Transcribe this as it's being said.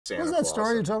Santa What was that Claus.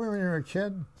 story you told me when you were a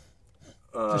kid?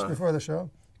 Just before the show?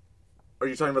 Are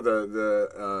you talking about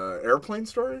the airplane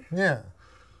story? Yeah.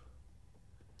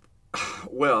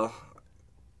 Well,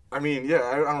 I mean, yeah,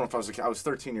 I don't know if I was a kid. I was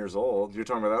 13 years old. You're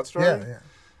talking about that story? Yeah, yeah.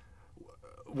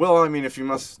 Well, I mean, if you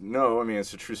must know, I mean,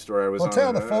 it's a true story. I was. Well,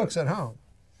 tell the folks at home.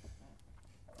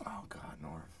 Oh God,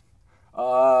 Norm.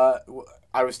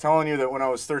 I was telling you that when I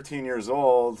was 13 years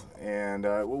old, and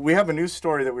we have a news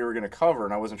story that we were going to cover,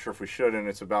 and I wasn't sure if we should, and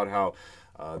it's about how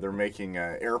they're making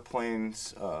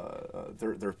airplanes.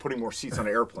 They're putting more seats on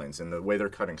airplanes, and the way they're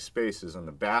cutting space is in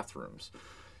the bathrooms.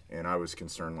 And I was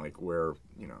concerned, like, where,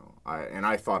 you know,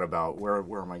 I thought about where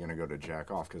am I going to go to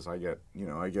jack off, because I get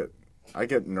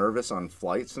nervous on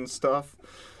flights and stuff.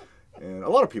 And a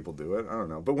lot of people do it. I don't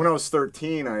know. But when I was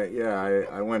 13,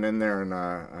 I went in there and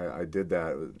I did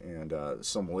that. And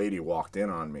some lady walked in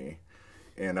on me,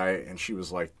 and she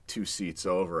was like 2 seats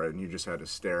over, and you just had to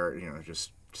stare, you know,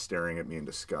 just staring at me in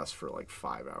disgust for like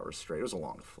 5 hours straight. It was a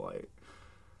long flight.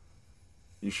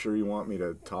 You sure you want me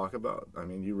to talk about? I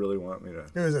mean, you really want me to?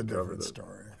 It was a different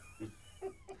story.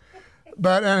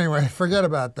 But anyway, forget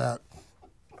about that.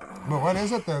 But what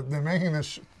is it? They're making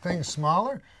this thing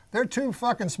smaller? They're too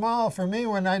fucking small for me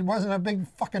when I wasn't a big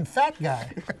fucking fat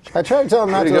guy. I tried to tell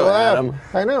them not to laugh. Adam.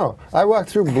 I know. I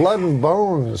walked through blood and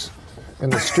bones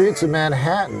in the streets of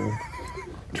Manhattan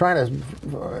trying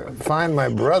to find my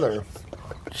brother.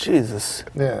 Jesus.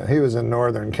 Yeah, he was in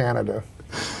northern Canada.